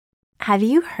Have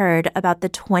you heard about the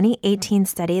 2018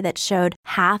 study that showed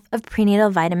half of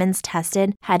prenatal vitamins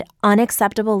tested had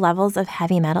unacceptable levels of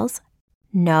heavy metals?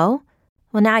 No?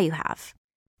 Well, now you have.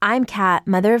 I'm Kat,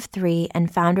 mother of 3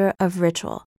 and founder of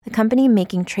Ritual, the company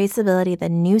making traceability the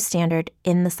new standard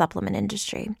in the supplement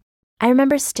industry. I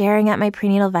remember staring at my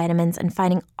prenatal vitamins and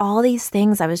finding all these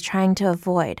things I was trying to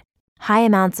avoid. High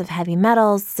amounts of heavy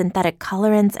metals, synthetic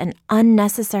colorants, and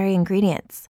unnecessary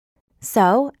ingredients.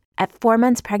 So, at 4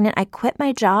 months pregnant, I quit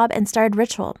my job and started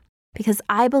Ritual because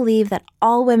I believe that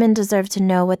all women deserve to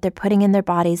know what they're putting in their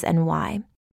bodies and why.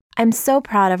 I'm so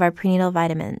proud of our prenatal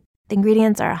vitamin. The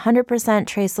ingredients are 100%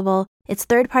 traceable, it's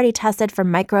third-party tested for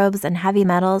microbes and heavy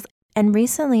metals, and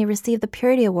recently received the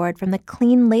Purity Award from the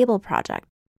Clean Label Project.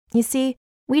 You see,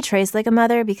 we trace like a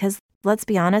mother because, let's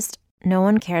be honest, no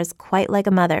one cares quite like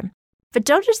a mother. But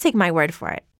don't just take my word for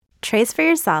it. Trace for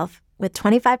yourself with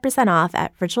 25% off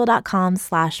at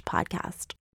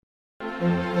ritual.com/podcast.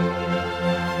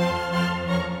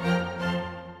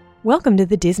 Welcome to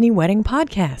the Disney Wedding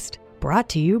Podcast, brought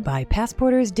to you by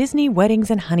Passporter's Disney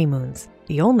Weddings and Honeymoons,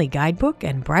 the only guidebook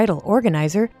and bridal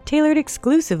organizer tailored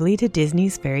exclusively to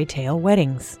Disney's fairy tale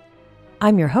weddings.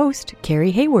 I'm your host,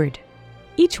 Carrie Hayward.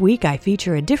 Each week I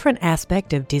feature a different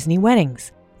aspect of Disney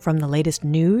weddings, from the latest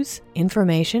news,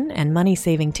 information, and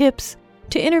money-saving tips,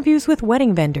 to interviews with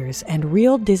wedding vendors and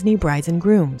real Disney brides and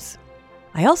grooms.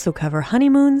 I also cover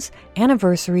honeymoons,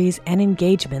 anniversaries, and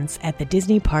engagements at the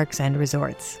Disney parks and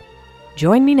resorts.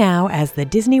 Join me now as the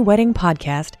Disney Wedding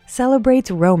Podcast celebrates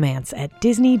romance at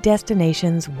Disney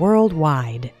destinations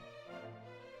worldwide.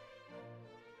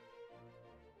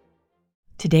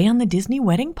 Today on the Disney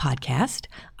Wedding Podcast,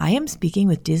 I am speaking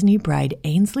with Disney bride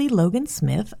Ainsley Logan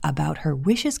Smith about her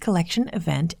Wishes Collection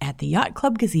event at the Yacht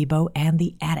Club Gazebo and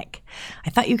the Attic.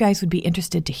 I thought you guys would be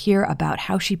interested to hear about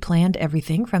how she planned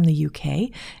everything from the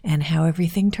UK and how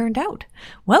everything turned out.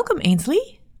 Welcome,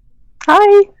 Ainsley.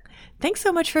 Hi. Thanks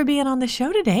so much for being on the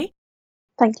show today.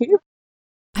 Thank you.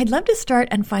 I'd love to start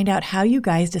and find out how you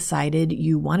guys decided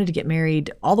you wanted to get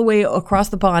married all the way across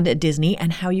the pond at Disney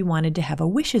and how you wanted to have a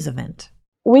Wishes event.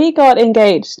 We got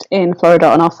engaged in Florida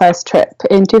on our first trip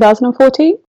in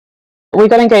 2014. We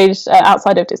got engaged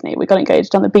outside of Disney. We got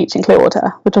engaged on the beach in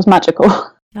Clearwater, which was magical.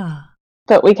 Ah.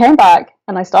 But we came back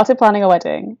and I started planning a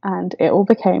wedding and it all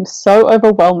became so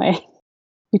overwhelming.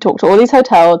 You talk to all these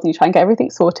hotels and you try and get everything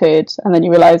sorted, and then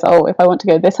you realize, oh, if I want to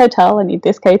go to this hotel, I need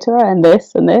this caterer and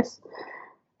this and this.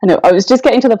 And I was just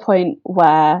getting to the point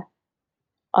where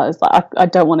I was like, I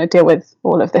don't want to deal with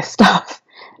all of this stuff.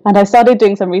 And I started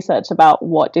doing some research about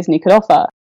what Disney could offer.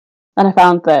 And I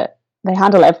found that they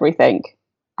handle everything.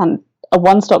 And a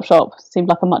one-stop shop seemed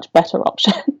like a much better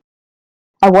option.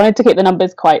 I wanted to keep the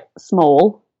numbers quite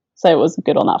small, so it was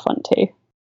good on that front too.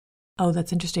 Oh,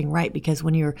 that's interesting, right? Because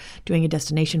when you're doing a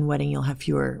destination wedding, you'll have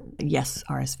fewer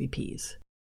RSVPs.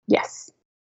 Yes.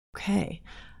 Okay.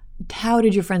 How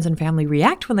did your friends and family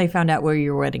react when they found out where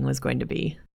your wedding was going to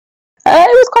be? It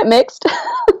was quite mixed.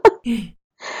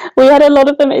 We had a lot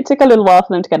of them. It took a little while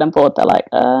for them to get on board. They're like,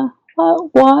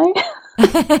 why?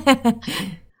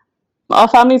 Our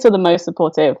families were the most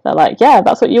supportive. They're like, yeah,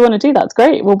 that's what you want to do. That's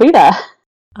great. We'll be there.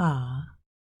 Ah.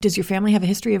 Does your family have a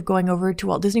history of going over to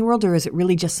Walt Disney World, or is it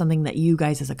really just something that you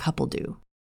guys as a couple do?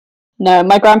 No,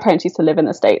 my grandparents used to live in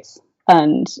the States,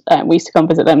 and we used to come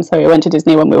visit them. So we went to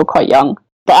Disney when we were quite young.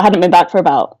 But I hadn't been back for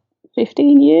about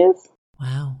 15 years.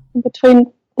 Wow.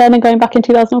 Between then and going back in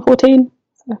 2014.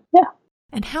 So, yeah.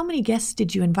 And how many guests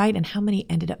did you invite, and how many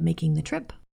ended up making the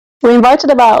trip? We invited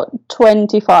about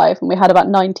 25, and we had about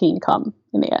 19 come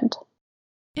in the end.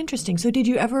 Interesting. So did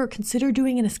you ever consider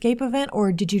doing an escape event,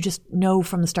 or did you just know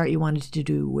from the start you wanted to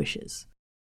do Wishes?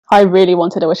 I really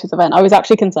wanted a Wishes event. I was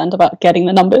actually concerned about getting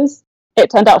the numbers. It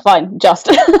turned out fine, just.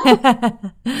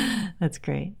 That's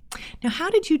great. Now, how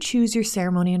did you choose your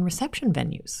ceremony and reception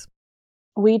venues?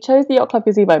 We chose the Yacht Club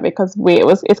Gazebo because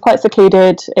it's quite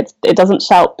secluded. It doesn't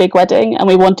shout big wedding, and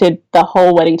we wanted the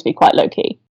whole wedding to be quite low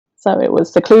key. So it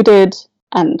was secluded,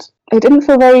 and it didn't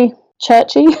feel very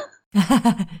churchy.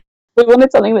 We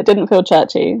wanted something that didn't feel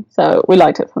churchy, so we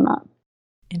liked it from that.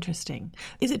 Interesting.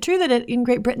 Is it true that in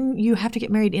Great Britain you have to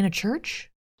get married in a church?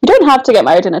 You don't have to get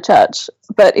married in a church,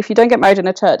 but if you don't get married in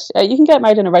a church, you can get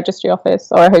married in a registry office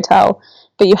or a hotel,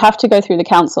 but you have to go through the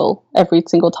council every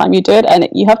single time you do it, and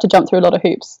you have to jump through a lot of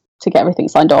hoops to get everything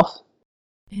signed off.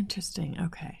 Interesting.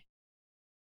 Okay.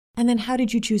 And then how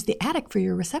did you choose the attic for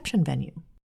your reception venue?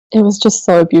 It was just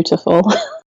so beautiful.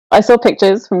 I saw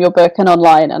pictures from your book and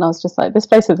online, and I was just like, this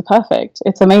place is perfect.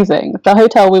 It's amazing. The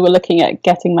hotel we were looking at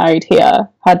getting married here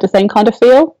had the same kind of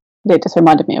feel. It just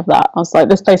reminded me of that. I was like,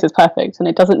 this place is perfect, and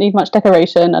it doesn't need much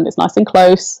decoration, and it's nice and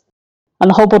close. And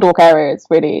the whole boardwalk area is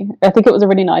really, I think it was a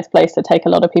really nice place to take a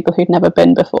lot of people who'd never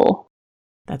been before.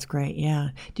 That's great, yeah.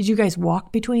 Did you guys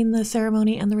walk between the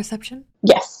ceremony and the reception?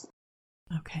 Yes.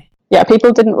 Okay. Yeah,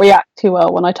 people didn't react too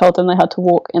well when I told them they had to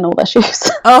walk in all their shoes.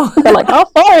 Oh. They're like, how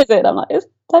far is it? I'm like, it's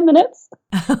 10 minutes,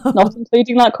 not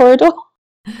including that corridor.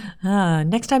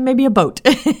 Next time, maybe a boat.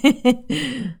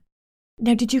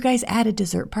 Now, did you guys add a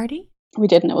dessert party? We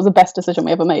didn't. It was the best decision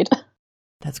we ever made.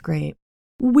 That's great.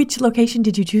 Which location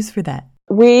did you choose for that?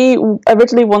 We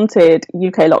originally wanted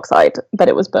UK Lockside, but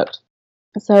it was booked.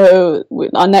 So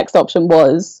our next option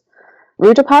was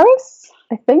Rue de Paris,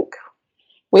 I think.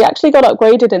 We actually got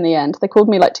upgraded in the end. They called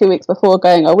me like 2 weeks before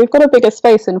going, oh, we've got a bigger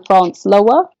space in France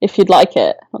lower, if you'd like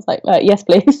it. I was like, yes,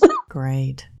 please.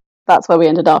 Great. That's where we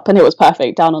ended up, and it was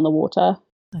perfect, down on the water.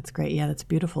 That's great. Yeah, that's a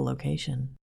beautiful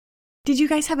location. Did you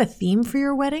guys have a theme for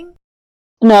your wedding?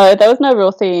 No, there was no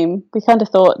real theme. We kind of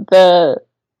thought the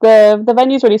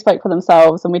venues really spoke for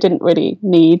themselves, and we didn't really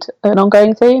need an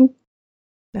ongoing theme.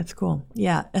 That's cool.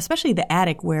 Yeah, especially the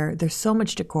attic where there's so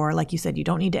much decor. Like you said, you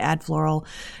don't need to add floral,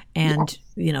 and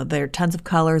there are tons of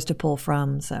colors to pull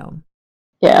from. So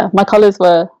yeah, my colors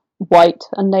were white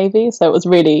and navy, so it was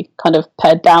really kind of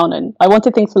pared down, and I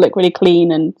wanted things to look really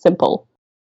clean and simple.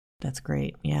 That's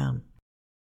great. Yeah.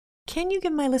 Can you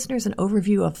give my listeners an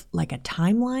overview of like a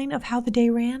timeline of how the day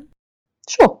ran?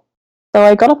 Sure. So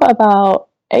I got up at about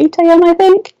 8 a.m. I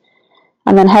think.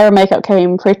 And then hair and makeup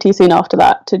came pretty soon after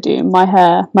that to do my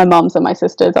hair, my mum's and my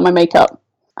sister's, and my makeup.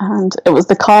 And it was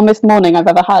the calmest morning I've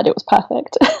ever had. It was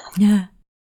perfect. Yeah.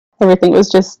 Everything was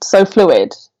just so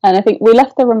fluid. And I think we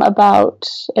left the room about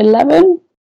 11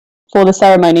 for the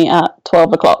ceremony at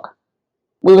 12 o'clock.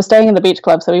 We were staying in the beach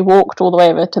club, so we walked all the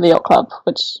way over to the yacht club,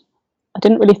 which I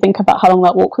didn't really think about how long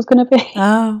that walk was going to be.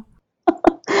 Oh.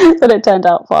 But it turned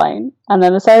out fine. And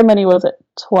then the ceremony was at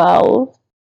 12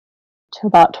 to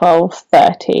about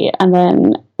 12:30, and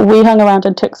then we hung around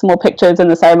and took some more pictures in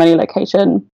the ceremony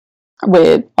location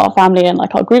with our family and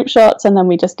like our group shots, and then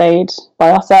we just stayed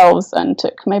by ourselves and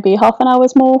took maybe half an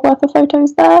hour's more worth of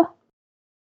photos there.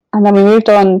 And then we moved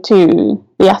on to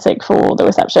the attic for the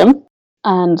reception,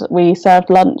 and we served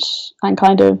lunch, and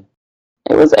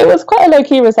it was quite a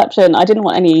low-key reception. I didn't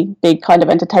want any big kind of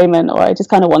entertainment, or I just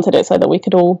kind of wanted it so that we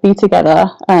could all be together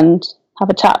and have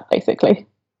a chat basically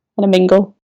and a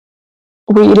mingle.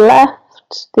 We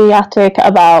left the attic at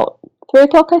about 3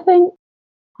 o'clock, I think,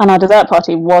 and our dessert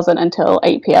party wasn't until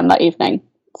 8 p.m. that evening.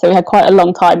 So we had quite a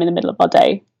long time in the middle of our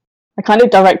day. I kind of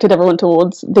directed everyone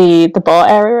towards the bar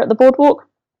area at the boardwalk.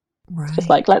 Right. Just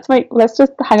like, let's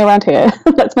just hang around here.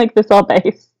 Let's make this our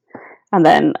base. And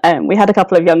then we had a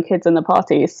couple of young kids in the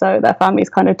party, so their families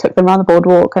kind of took them around the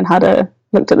boardwalk and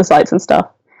looked at the sights and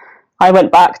stuff. I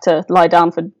went back to lie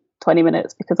down for 20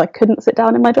 minutes because I couldn't sit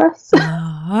down in my dress.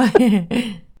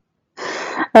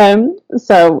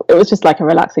 So it was just like a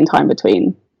relaxing time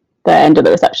between the end of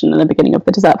the reception and the beginning of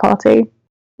the dessert party.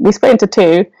 We split into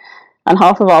two, and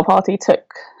half of our party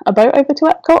took a boat over to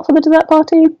Epcot for the dessert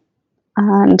party,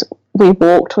 and we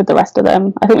walked with the rest of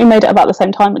them. I think we made it about the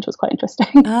same time, which was quite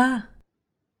interesting.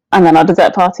 And then our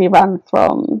dessert party ran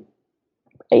from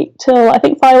 8 till, I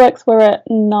think fireworks were at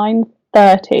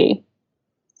 9:30.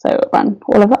 So it ran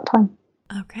all of that time.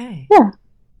 Okay. Yeah.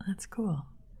 That's cool.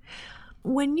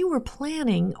 When you were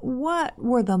planning, what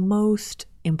were the most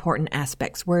important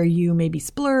aspects where you maybe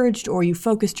splurged or you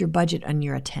focused your budget and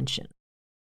your attention?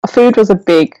 Food was a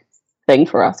big thing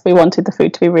for us. We wanted the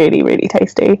food to be really, really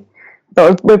tasty.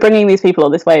 But we're bringing these people all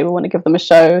this way. We want to give them a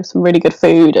show, some really good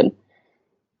food. And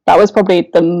that was probably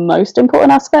the most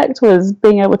important aspect, was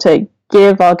being able to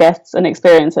give our guests an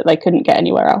experience that they couldn't get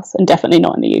anywhere else, and definitely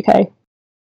not in the UK.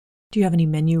 Do you have any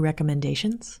menu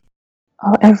recommendations?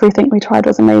 Oh, everything we tried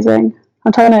was amazing.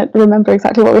 I'm trying to remember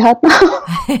exactly what we had now.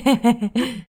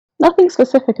 Nothing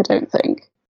specific, I don't think.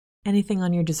 Anything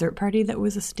on your dessert party that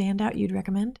was a standout you'd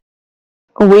recommend?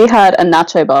 We had a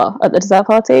nacho bar at the dessert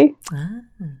party.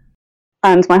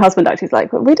 And my husband actually was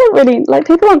like, we don't really,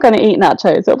 people aren't going to eat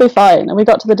nachos, it'll be fine. And we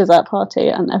got to the dessert party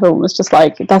and everyone was just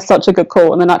like, that's such a good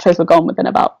call. And the nachos were gone within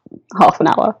about half an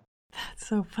hour. That's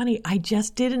so funny. I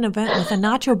just did an event with a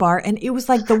nacho bar, and it was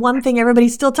like the one thing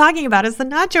everybody's still talking about is the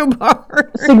nacho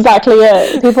bar. That's exactly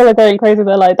it. People are going crazy.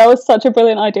 They're like, that was such a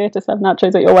brilliant idea to serve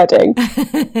nachos at your wedding.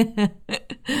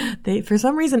 For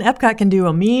some reason, Epcot can do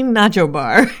a mean nacho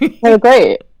bar. They were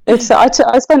great. I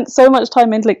spent so much time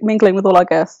mingling with all our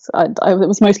guests. I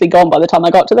was mostly gone by the time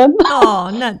I got to them.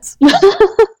 Oh, nuts.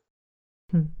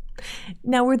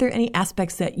 Now, were there any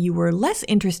aspects that you were less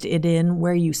interested in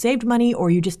where you saved money or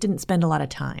you just didn't spend a lot of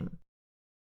time?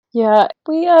 Yeah,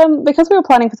 we because we were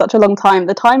planning for such a long time,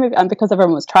 and because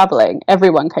everyone was traveling,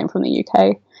 everyone came from the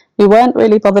UK. we weren't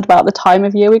really bothered about the time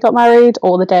of year we got married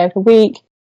or the day of the week.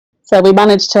 So we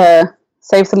managed to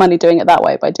save some money doing it that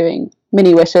way by doing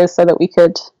mini wishes so that we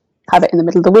could have it in the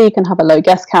middle of the week and have a low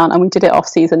guest count. And we did it off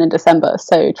season in December.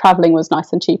 So traveling was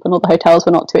nice and cheap and all the hotels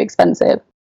were not too expensive.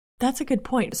 That's a good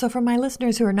point. So for my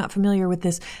listeners who are not familiar with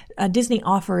this, Disney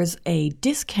offers a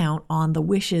discount on the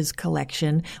Wishes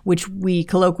collection, which we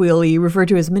colloquially refer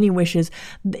to as mini wishes,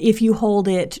 if you hold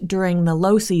it during the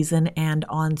low season and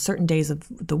on certain days of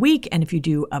the week, and if you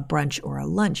do a brunch or a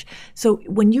lunch. So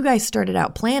when you guys started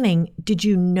out planning, did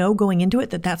you know going into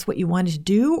it that that's what you wanted to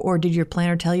do? Or did your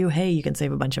planner tell you, hey, you can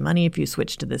save a bunch of money if you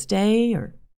switch to this day?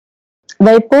 Or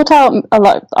they brought out a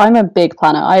lot. I'm a big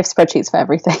planner. I have spreadsheets for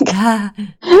everything.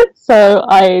 So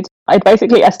I'd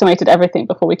basically estimated everything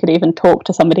before we could even talk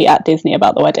to somebody at Disney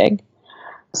about the wedding.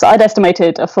 So I'd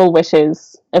estimated a full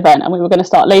wishes event, and we were going to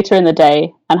start later in the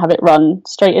day and have it run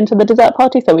straight into the dessert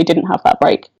party, so we didn't have that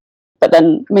break. But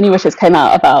then mini wishes came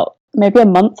out about maybe a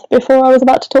month before I was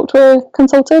about to talk to a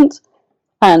consultant.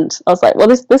 And I was like, well,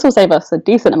 this will save us a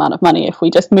decent amount of money if we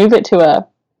just move it to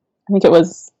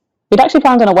we'd actually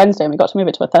planned on a Wednesday and we got to move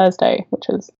it to a Thursday, which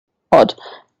was odd.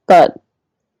 But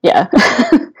yeah.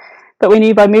 But we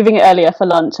knew by moving it earlier for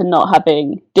lunch and not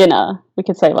having dinner, we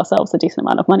could save ourselves a decent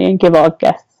amount of money and give our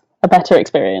guests a better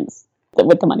experience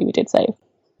with the money we did save.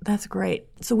 That's great.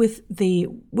 So with the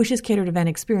Wishes Catered Event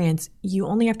Experience, you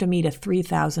only have to meet a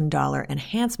 $3,000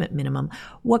 enhancement minimum.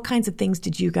 What kinds of things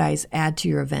did you guys add to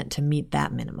your event to meet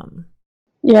that minimum?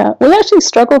 Yeah, we actually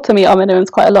struggled to meet our minimums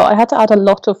quite a lot. I had to add a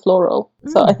lot of floral.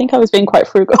 So I think I was being quite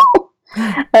frugal.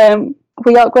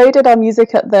 We upgraded our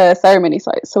music at the ceremony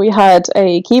site. So we had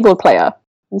a keyboard player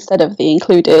instead of the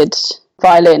included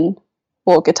violin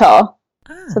or guitar.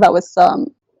 So that was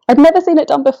I'd never seen it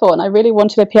done before, and I really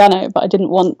wanted a piano, but I didn't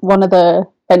want one of the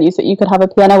venues that you could have a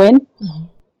piano in. Mm-hmm.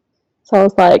 So I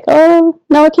was like, oh,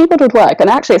 no, a keyboard would work. And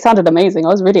actually it sounded amazing. I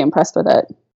was really impressed with it.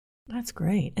 That's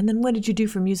great. And then what did you do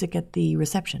for music at the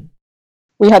reception?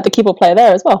 We had the keyboard player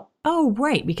there as well. Oh,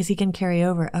 right, because he can carry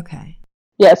over. Okay.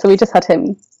 Yeah, so we just had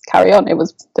him carry on. It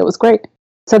was great.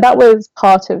 So that was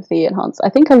part of the enhance. I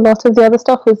think a lot of the other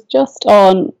stuff was just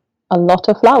on a lot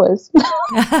of flowers.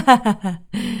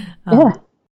 Yeah.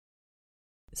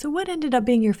 So what ended up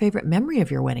being your favorite memory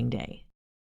of your wedding day?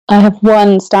 I have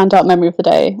one standout memory of the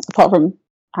day, apart from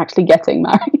actually getting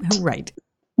married. Right.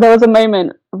 There was a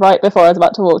moment right before I was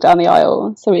about to walk down the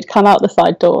aisle. So we'd come out the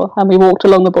side door and we walked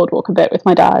along the boardwalk a bit with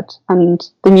my dad, and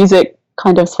the music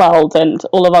kind of swelled and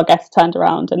all of our guests turned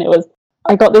around, and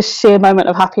I got this sheer moment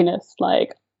of happiness,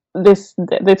 like this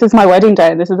is my wedding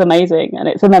day and this is amazing, and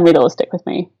it's a memory that will stick with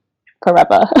me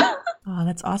forever. Oh,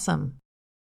 that's awesome.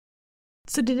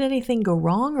 So did anything go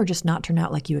wrong or just not turn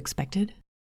out like you expected?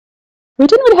 We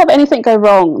didn't really have anything go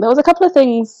wrong. There was a couple of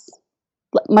things,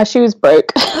 like my shoes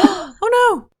broke. Oh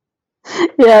no!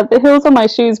 Yeah, the heels on my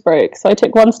shoes broke, so I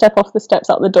took one step off the steps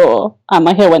out the door and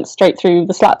my heel went straight through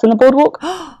the slats in the boardwalk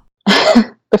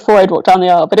before I'd walked down the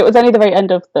aisle. But it was only the very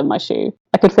end of my shoe.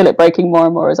 I could feel it breaking more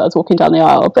and more as I was walking down the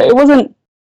aisle, but it wasn't.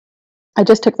 I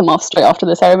just took them off straight after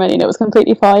the ceremony and it was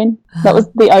completely fine. That was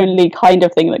the only kind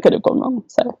of thing that could have gone wrong.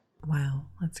 So wow,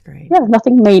 that's great. Yeah,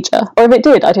 nothing major. Or if it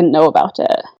did, I didn't know about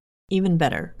it. Even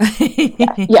better.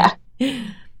 Yeah.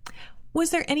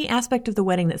 Was there any aspect of the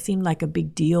wedding that seemed like a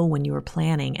big deal when you were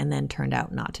planning and then turned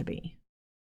out not to be?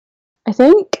 I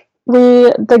think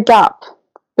the gap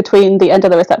between the end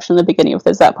of the reception and the beginning of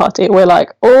the dessert party, we're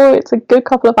like, oh, it's a good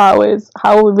couple of hours.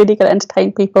 How are we really going to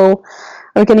entertain people?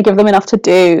 Are we going to give them enough to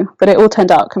do? But it all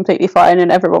turned out completely fine,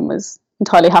 and everyone was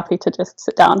entirely happy to just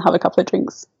sit down and have a couple of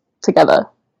drinks together.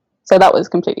 So that was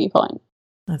completely fine.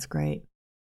 That's great.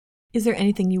 Is there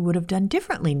anything you would have done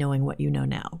differently knowing what you know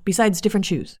now, besides different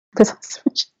shoes?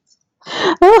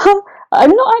 I'm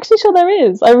not actually sure there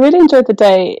is. I really enjoyed the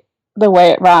day, the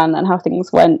way it ran and how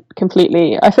things went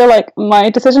completely. I feel like my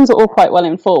decisions were all quite well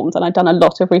informed, and I'd done a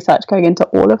lot of research going into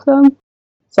all of them.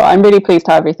 So I'm really pleased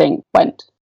how everything went.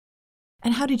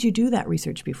 And how did you do that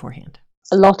research beforehand?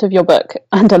 A lot of your book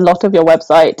and a lot of your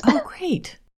website. Oh,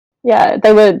 great. Yeah,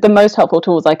 they were the most helpful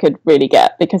tools I could really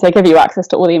get, because they give you access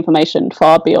to all the information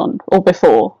far beyond or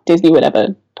before Disney would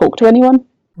ever talk to anyone.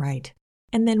 Right.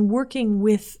 And then working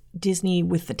with Disney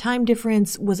with the time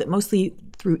difference, was it mostly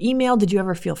through email? Did you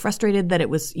ever feel frustrated that it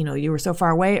was, you were so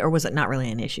far away, or was it not really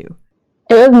an issue?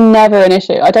 It was never an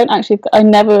issue. I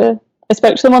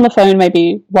spoke to them on the phone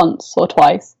maybe once or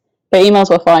twice, but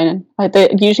emails were fine.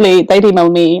 Usually they'd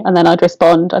email me and then I'd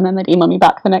respond, and then they'd email me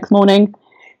back the next morning.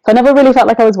 So I never really felt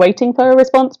like I was waiting for a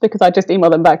response, because I'd just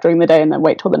email them back during the day and then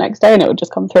wait till the next day and it would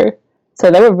just come through. So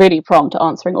they were really prompt at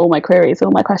answering all my queries, all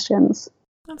my questions.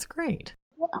 That's great.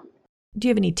 Yeah. Do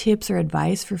you have any tips or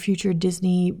advice for future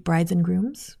Disney brides and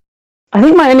grooms? I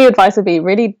think my only advice would be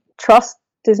really trust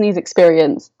Disney's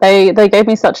experience. They gave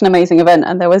me such an amazing event,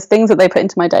 and there was things that they put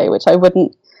into my day which I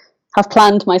wouldn't have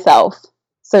planned myself.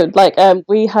 So like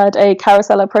we had a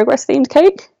Carousel of Progress themed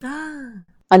cake.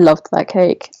 I loved that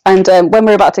cake. And when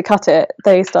we were about to cut it,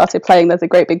 they started playing There's a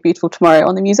Great Big Beautiful Tomorrow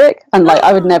on the music. And like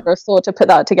I would never have thought to put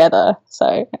that together.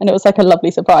 And it was like a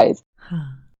lovely surprise.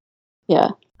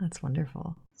 Yeah. That's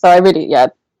wonderful. So I really,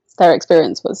 their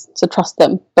experience was to trust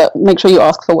them, but make sure you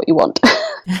ask for what you want.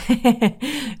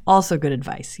 Also good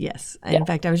advice, yes. Yeah. In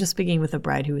fact, I was just speaking with a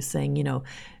bride who was saying,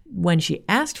 when she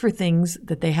asked for things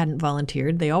that they hadn't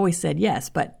volunteered, they always said yes,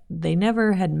 but they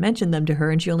never had mentioned them to her,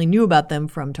 and she only knew about them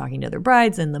from talking to other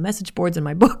brides and the message boards in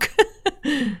my book.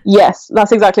 Yes,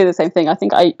 that's exactly the same thing. I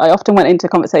think I often went into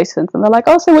conversations and they're like,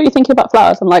 oh, so what are you thinking about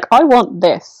flowers? I'm like, I want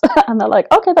this. And they're like,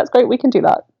 okay, that's great. We can do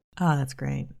that. Oh, that's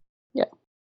great. Yeah.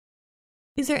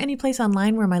 Is there any place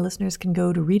online where my listeners can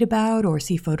go to read about or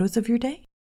see photos of your day?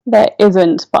 There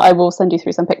isn't, but I will send you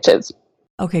through some pictures.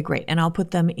 Okay, great. And I'll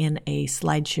put them in a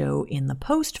slideshow in the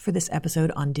post for this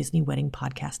episode on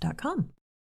DisneyWeddingPodcast.com.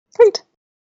 Great.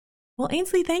 Well,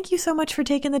 Ainsley, thank you so much for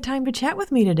taking the time to chat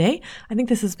with me today. I think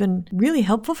this has been really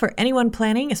helpful for anyone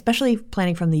planning, especially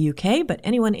planning from the UK, but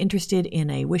anyone interested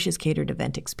in a Wishes Catered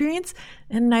event experience.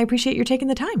 And I appreciate your taking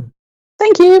the time.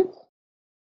 Thank you.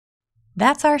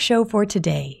 That's our show for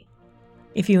today.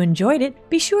 If you enjoyed it,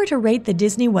 be sure to rate the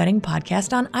Disney Wedding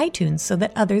Podcast on iTunes so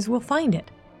that others will find it.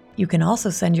 You can also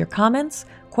send your comments,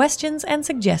 questions, and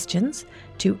suggestions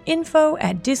to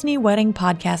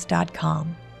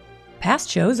info@DisneyWeddingPodcast.com. Past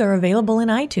shows are available in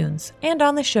iTunes and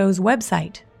on the show's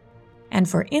website. And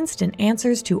for instant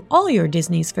answers to all your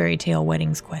Disney's Fairy Tale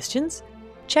Weddings questions,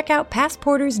 check out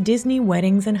Passporter's Disney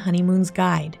Weddings and Honeymoons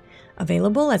Guide,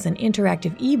 available as an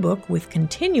interactive ebook with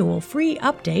continual free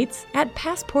updates at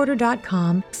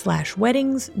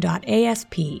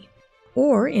passporter.com/weddings.asp.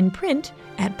 or in print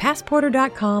at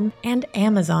passporter.com and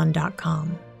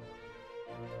amazon.com.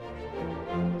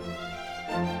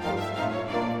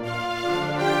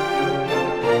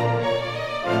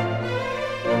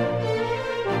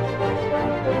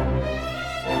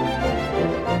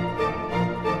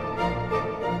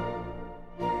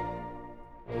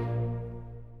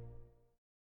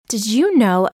 Did you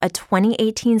know a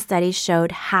 2018 study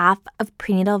showed half of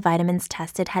prenatal vitamins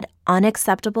tested had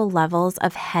unacceptable levels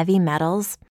of heavy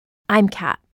metals? I'm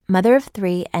Kat, mother of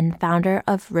 3 and founder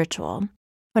of Ritual.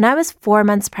 When I was 4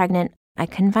 months pregnant, I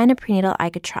couldn't find a prenatal I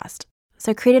could trust,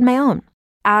 so I created my own.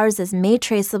 Ours is made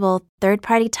traceable,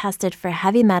 third-party tested for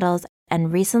heavy metals,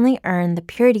 and recently earned the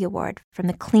Purity Award from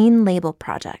the Clean Label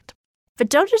Project. But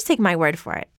don't just take my word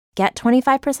for it. Get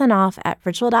 25% off at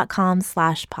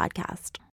ritual.com/podcast.